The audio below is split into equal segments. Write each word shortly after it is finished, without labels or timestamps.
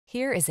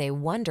Here is a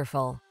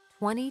wonderful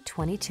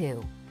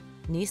 2022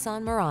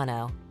 Nissan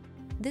Murano.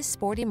 This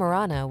sporty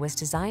Murano was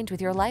designed with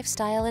your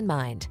lifestyle in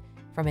mind.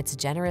 From its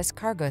generous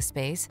cargo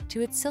space to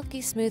its silky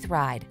smooth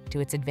ride to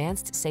its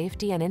advanced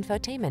safety and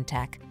infotainment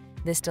tech,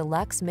 this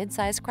deluxe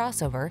midsize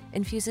crossover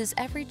infuses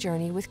every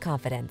journey with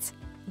confidence.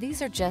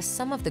 These are just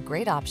some of the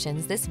great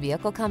options this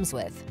vehicle comes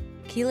with: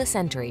 keyless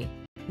entry,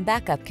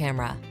 backup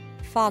camera,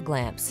 fog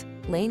lamps,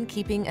 lane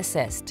keeping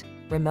assist,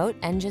 remote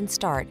engine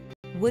start,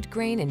 wood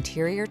grain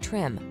interior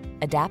trim,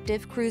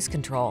 adaptive cruise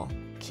control,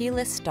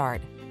 keyless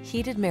start,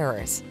 heated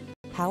mirrors,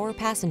 power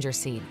passenger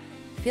seat.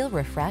 Feel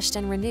refreshed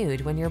and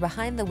renewed when you're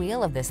behind the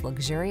wheel of this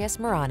luxurious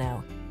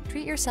Murano.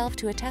 Treat yourself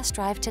to a test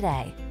drive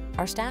today.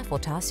 Our staff will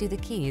toss you the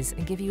keys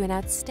and give you an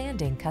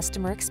outstanding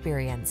customer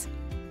experience.